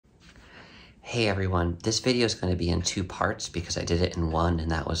Hey everyone, this video is going to be in two parts because I did it in one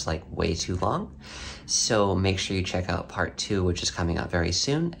and that was like way too long. So make sure you check out part 2, which is coming out very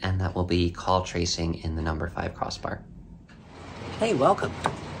soon, and that will be call tracing in the number 5 crossbar. Hey, welcome.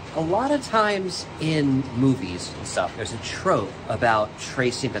 A lot of times in movies and stuff, there's a trope about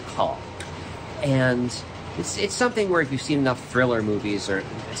tracing a call. And it's something where if you've seen enough thriller movies or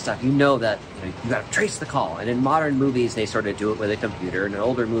stuff, you know that you gotta trace the call. And in modern movies, they sort of do it with a computer, and in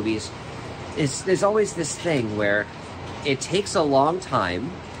older movies, there's always this thing where it takes a long time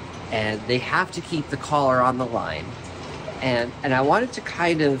and they have to keep the caller on the line. And I wanted to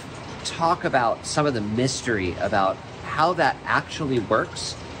kind of talk about some of the mystery about how that actually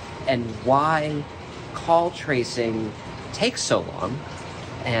works and why call tracing takes so long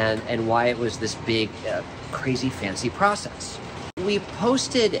and why it was this big, crazy, fancy process. We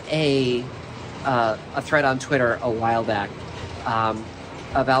posted a thread on Twitter a while back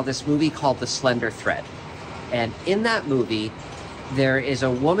about this movie called The Slender Thread. And in that movie, there is a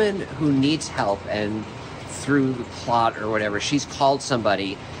woman who needs help, and through the plot or whatever, she's called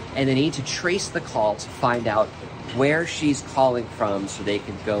somebody, and they need to trace the call to find out where she's calling from so they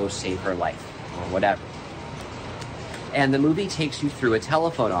can go save her life or whatever. And the movie takes you through a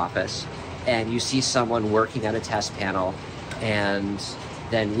telephone office, and you see someone working at a test panel and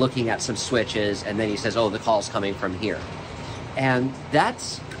then looking at some switches, and then he says, oh, the call's coming from here. And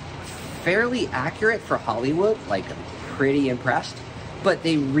that's fairly accurate for Hollywood, like I'm pretty impressed, but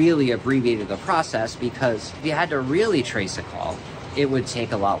they really abbreviated the process because if you had to really trace a call, it would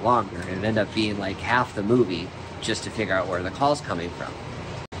take a lot longer. It'd end up being like half the movie just to figure out where the call's coming from.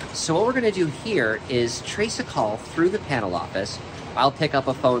 So what we're gonna do here is trace a call through the panel office. I'll pick up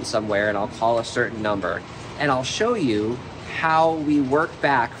a phone somewhere and I'll call a certain number, and I'll show you how we work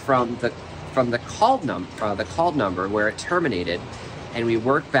back from the called number where it terminated, and we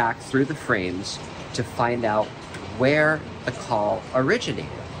work back through the frames to find out where the call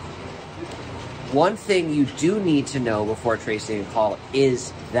originated. One thing you do need to know before tracing a call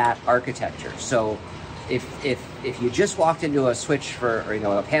is that architecture. So if you just walked into a switch for, or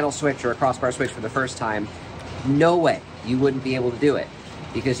a panel switch or a crossbar switch for the first time, no way you wouldn't be able to do it,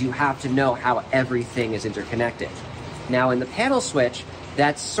 because you have to know how everything is interconnected. Now in the panel switch,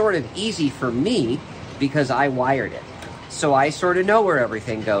 that's sort of easy for me because I wired it. So I sort of know where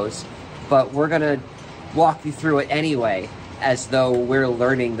everything goes, but we're gonna walk you through it anyway as though we're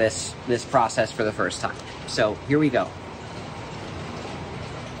learning this process for the first time. So here we go.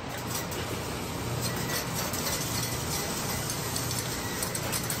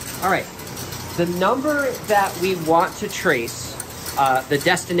 All right, the number that we want to trace, the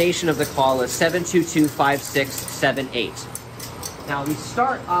destination of the call is 7225678. Now we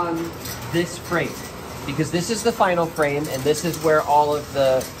start on this frame because this is the final frame and this is where all of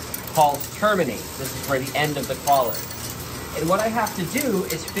the calls terminate. This is where the end of the call is. And what I have to do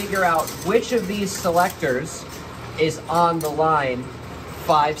is figure out which of these selectors is on the line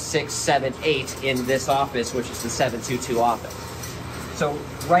 5678 in this office, which is the 722 office. So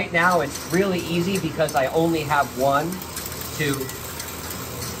right now it's really easy because I only have 1, 2,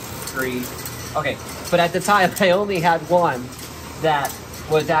 3, okay. But at the time I only had 1 that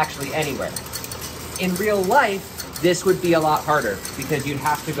was actually anywhere. In real life, this would be a lot harder because you'd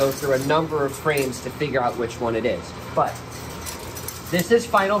have to go through a number of frames to figure out which one it is. But this is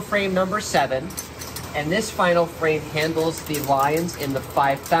final frame number 7, and this final frame handles the lines in the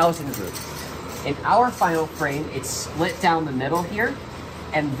 5000 group. In our final frame, it's split down the middle here,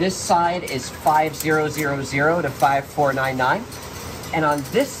 and this side is 5000 to 5499, and on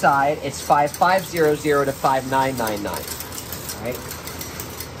this side, it's 5500 to 5999. Right?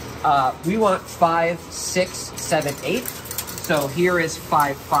 We want 5678. So here is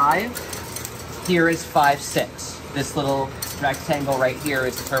 55. Here is 56. This little rectangle right here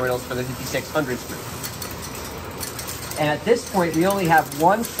is the terminals for the 5600s group. And at this point, we only have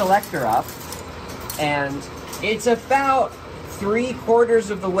 1 selector up, and it's about 3/4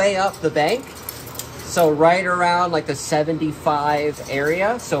 of the way up the bank. So right around like the 75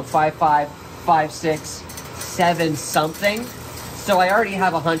 area. So 55, 56, 7 something. So I already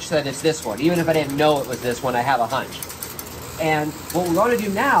have a hunch that it's this one. Even if I didn't know it was this one, I have a hunch. And what we're going to do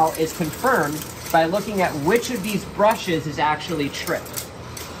now is confirm by looking at which of these brushes is actually tripped.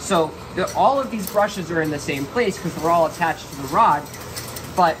 So all of these brushes are in the same place because they're all attached to the rod,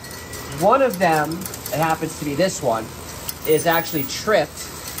 but one of them, it happens to be this one, is actually tripped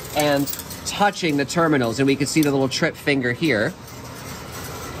and touching the terminals, and we can see the little trip finger here.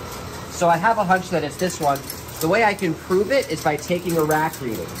 So I have a hunch that it's this one. The way I can prove it is by taking a rack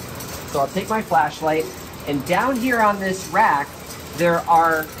reading. So I'll take my flashlight, and down here on this rack, there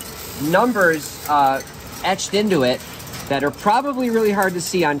are numbers etched into it that are probably really hard to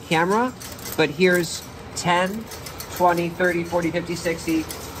see on camera, but here's 10, 20, 30, 40, 50, 60,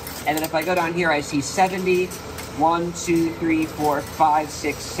 and then if I go down here, I see 70, 1, 2, 3, 4, 5,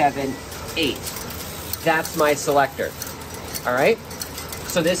 6, 7, 8. That's my selector, all right?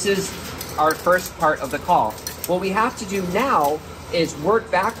 So this is our first part of the call. What we have to do now is work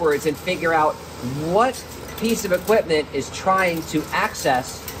backwards and figure out what piece of equipment is trying to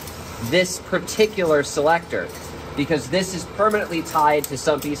access this particular selector, because this is permanently tied to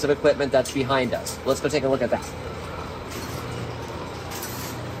some piece of equipment that's behind us. Let's go take a look at that.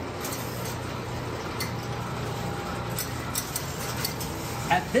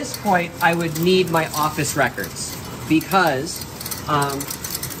 At this point, I would need my office records, because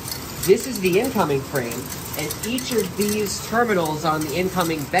this is the incoming frame, and each of these terminals on the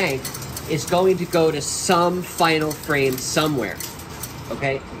incoming bank is going to go to some final frame somewhere,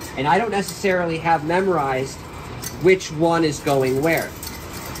 okay? And I don't necessarily have memorized which one is going where.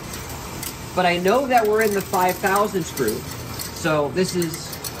 But I know that we're in the 5,000s group, so this is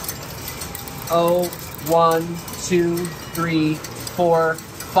 0, 1, 2, 3, 4,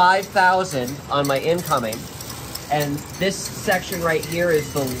 5,000 on my incoming. And this section right here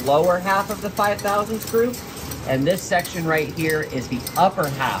is the lower half of the 5,000s group, and this section right here is the upper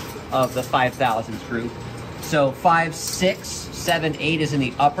half of the 5,000s group. So 5, 6, 7, 8 is in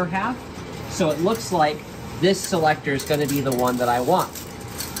the upper half. So it looks like this selector is going to be the one that I want.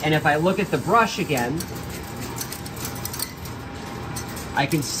 And if I look at the brush again, I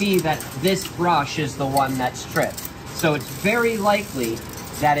can see that this brush is the one that's tripped. So it's very likely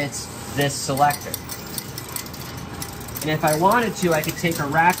that it's this selector. And if I wanted to, I could take a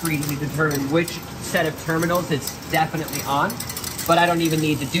rack reading to determine which set of terminals it's definitely on, but I don't even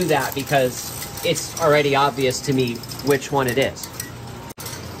need to do that because it's already obvious to me which one it is.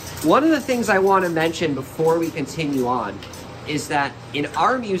 One of the things I want to mention before we continue on is that in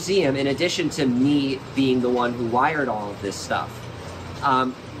our museum, in addition to me being the one who wired all of this stuff,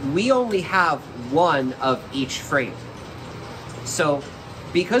 we only have one of each frame. So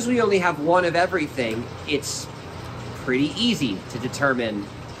because we only have one of everything, it's pretty easy to determine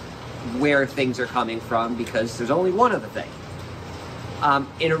where things are coming from because there's only one of the thing.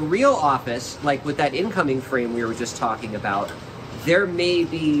 In a real office, like with that incoming frame we were just talking about, there may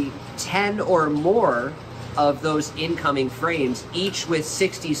be 10 or more of those incoming frames, each with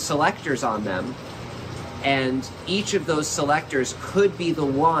 60 selectors on them, and each of those selectors could be the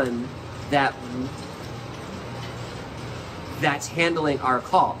one that's handling our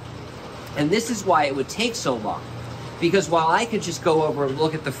call. And this is why it would take so long. Because while I could just go over and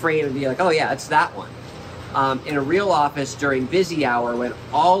look at the frame and be like, oh yeah, it's that one. In a real office during busy hour, when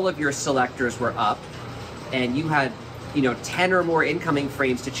all of your selectors were up and you had 10 or more incoming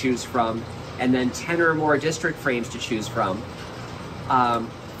frames to choose from, and then 10 or more district frames to choose from,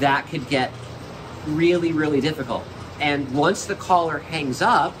 that could get really, really difficult. And once the caller hangs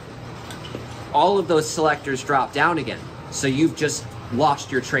up, all of those selectors drop down again. So you've just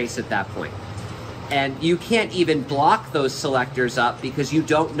lost your trace at that point. And you can't even block those selectors up because you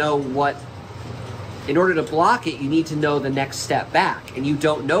don't know what, in order to block it, you need to know the next step back. And you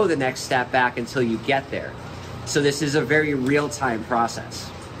don't know the next step back until you get there. So this is a very real-time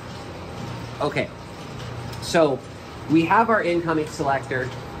process. Okay, so we have our incoming selector,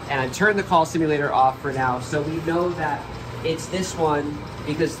 and I've turned the call simulator off for now, so we know that it's this one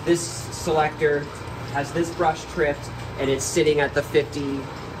because this selector has this brush tripped, and it's sitting at the 50,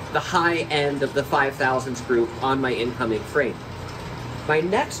 the high end of the 5,000s group on my incoming frame. My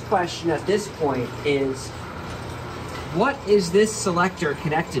next question at this point is, what is this selector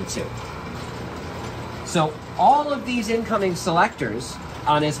connected to? So all of these incoming selectors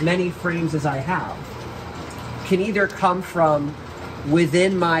on as many frames as I have can either come from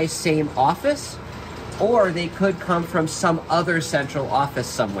within my same office, or they could come from some other central office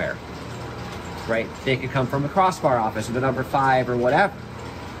somewhere, right? They could come from the crossbar office or the number 5 or whatever.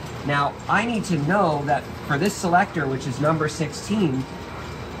 Now, I need to know that for this selector, which is number 16,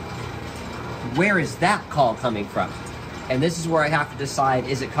 where is that call coming from? And this is where I have to decide,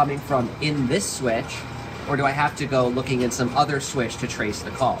 is it coming from in this switch, or do I have to go looking in some other switch to trace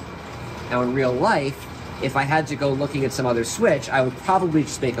the call? Now, in real life, if I had to go looking at some other switch, I would probably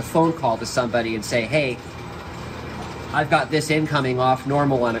just make a phone call to somebody and say, hey, I've got this incoming off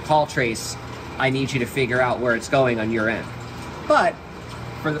normal on a call trace. I need you to figure out where it's going on your end. But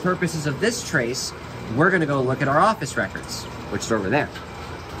for the purposes of this trace, we're going to go look at our office records, which is over there.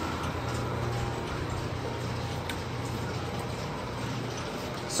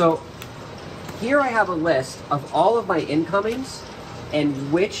 So here I have a list of all of my incomings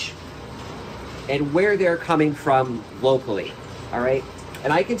and which and where they're coming from locally, all right?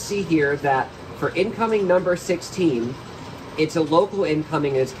 And I can see here that for incoming number 16, it's a local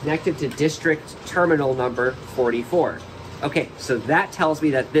incoming and it's connected to district terminal number 44. Okay, so that tells me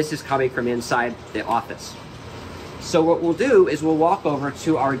that this is coming from inside the office. So what we'll do is we'll walk over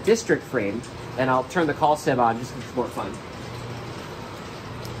to our district frame, and I'll turn the call sim on just for more fun.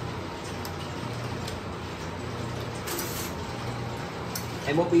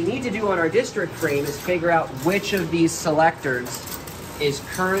 And what we need to do on our district frame is figure out which of these selectors is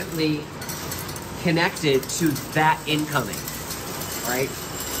currently connected to that incoming, right?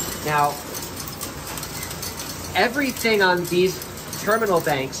 Now, everything on these terminal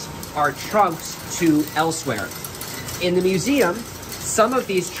banks are trunks to elsewhere. In the museum, some of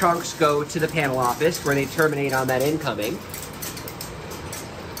these trunks go to the panel office where they terminate on that incoming.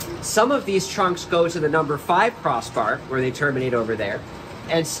 Some of these trunks go to the number 5 crossbar where they terminate over there.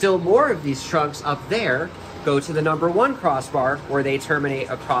 And still more of these trunks up there go to the number 1 crossbar where they terminate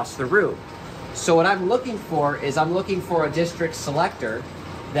across the room. So what I'm looking for is I'm looking for a district selector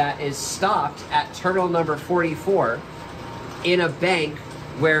that is stopped at terminal number 44 in a bank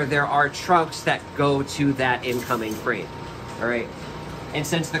where there are trunks that go to that incoming frame, all right? And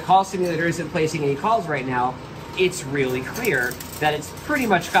since the call simulator isn't placing any calls right now, it's really clear that it's pretty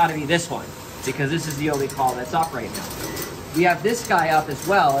much gotta be this one, because this is the only call that's up right now. We have this guy up as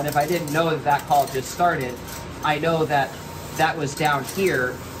well, and if I didn't know that that call just started, I know that that was down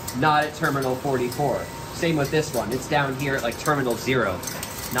here, not at terminal 44. Same with this one, it's down here at like terminal 0,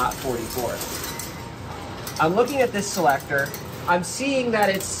 not 44. I'm looking at this selector, I'm seeing that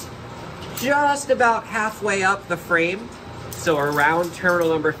it's just about halfway up the frame, so around terminal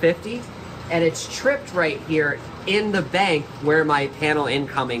number 50, and it's tripped right here in the bank where my panel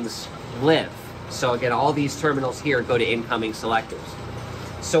incomings live. So again, all these terminals here go to incoming selectors.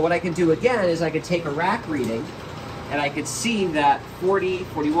 So what I can do again is I could take a rack reading and I could see that 40,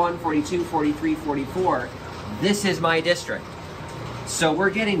 41, 42, 43, 44, this is my district. So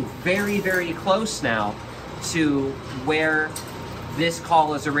we're getting very, very close now to where this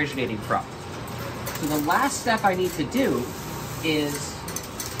call is originating from. So the last step I need to do is,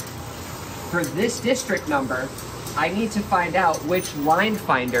 for this district number, I need to find out which line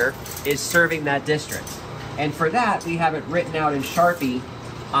finder is serving that district. And for that, we have it written out in Sharpie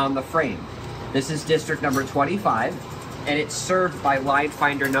on the frame. This is district number 25, and it's served by line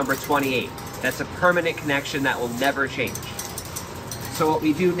finder number 28. That's a permanent connection that will never change. So what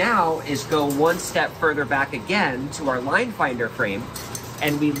we do now is go one step further back again to our line finder frame,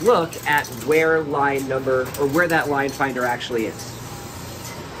 and we look at where line number, or where that line finder actually is.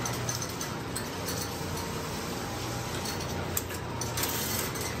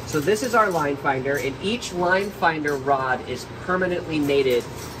 So this is our line finder, and each line finder rod is permanently mated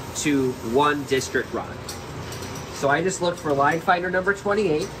to one district rod. So I just looked for line finder number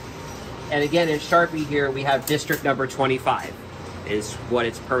 28, and again in Sharpie here we have district number 25 is what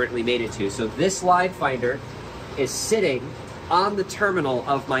it's permanently mated to. So this line finder is sitting on the terminal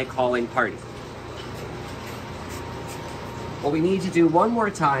of my calling party. What we need to do one more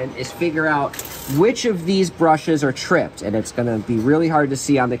time is figure out which of these brushes are tripped, and it's gonna be really hard to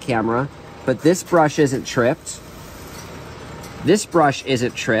see on the camera, but this brush isn't tripped. This brush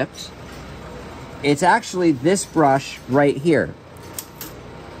isn't tripped. It's actually this brush right here.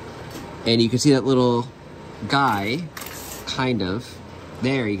 And you can see that little guy, kind of,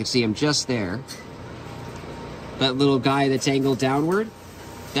 there, you can see him just there. That little guy that's angled downward,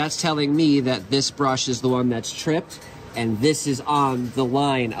 that's telling me that this brush is the one that's tripped, and this is on the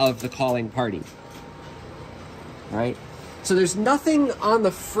line of the calling party. Right? So there's nothing on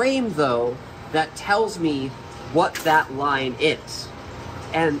the frame though that tells me what that line is.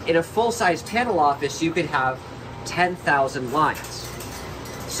 And in a full-size panel office, you could have 10,000 lines.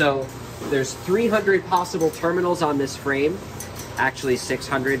 So there's 300 possible terminals on this frame. Actually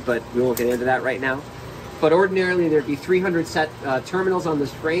 600, but we won't get into that right now. But ordinarily there'd be 300 terminals on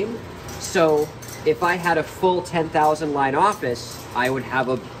this frame. So if I had a full 10,000 line office, I would have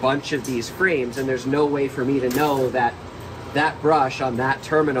a bunch of these frames, and there's no way for me to know that that brush on that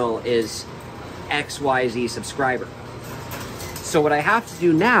terminal is XYZ subscriber. So what I have to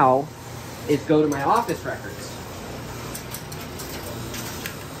do now is go to my office records.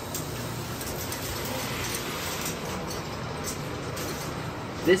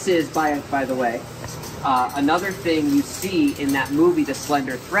 This is, by the way, another thing you see in that movie, The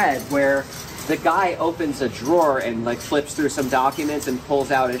Slender Thread, where the guy opens a drawer and like flips through some documents and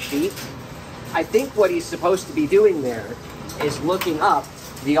pulls out a sheet. I think what he's supposed to be doing there is looking up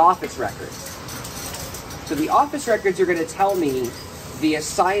the office records. So the office records are going to tell me the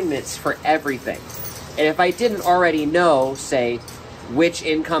assignments for everything. And if I didn't already know, say, which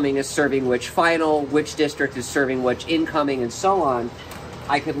incoming is serving which final, which district is serving which incoming, and so on,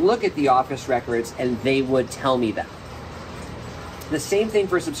 I could look at the office records and they would tell me that. The same thing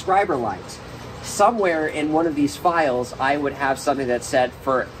for subscriber lines. Somewhere in one of these files, I would have something that said,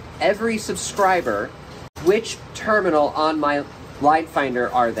 for every subscriber, which terminal on my line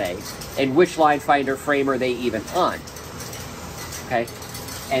finder are they, and which line finder frame are they even on? Okay,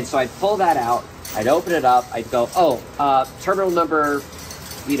 and so I'd pull that out, I'd open it up, I'd go, oh, terminal number,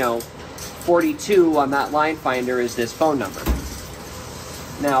 42 on that line finder is this phone number.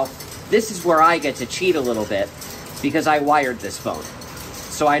 Now, this is where I get to cheat a little bit because I wired this phone.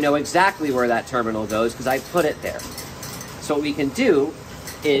 So I know exactly where that terminal goes because I put it there. So what we can do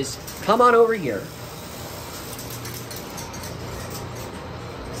is come on over here.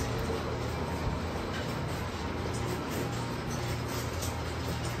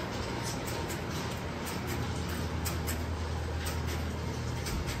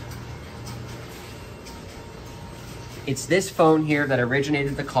 It's this phone here that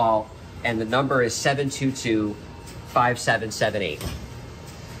originated the call, and the number is 722-5778.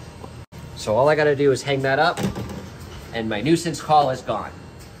 So all I gotta do is hang that up, and my nuisance call is gone.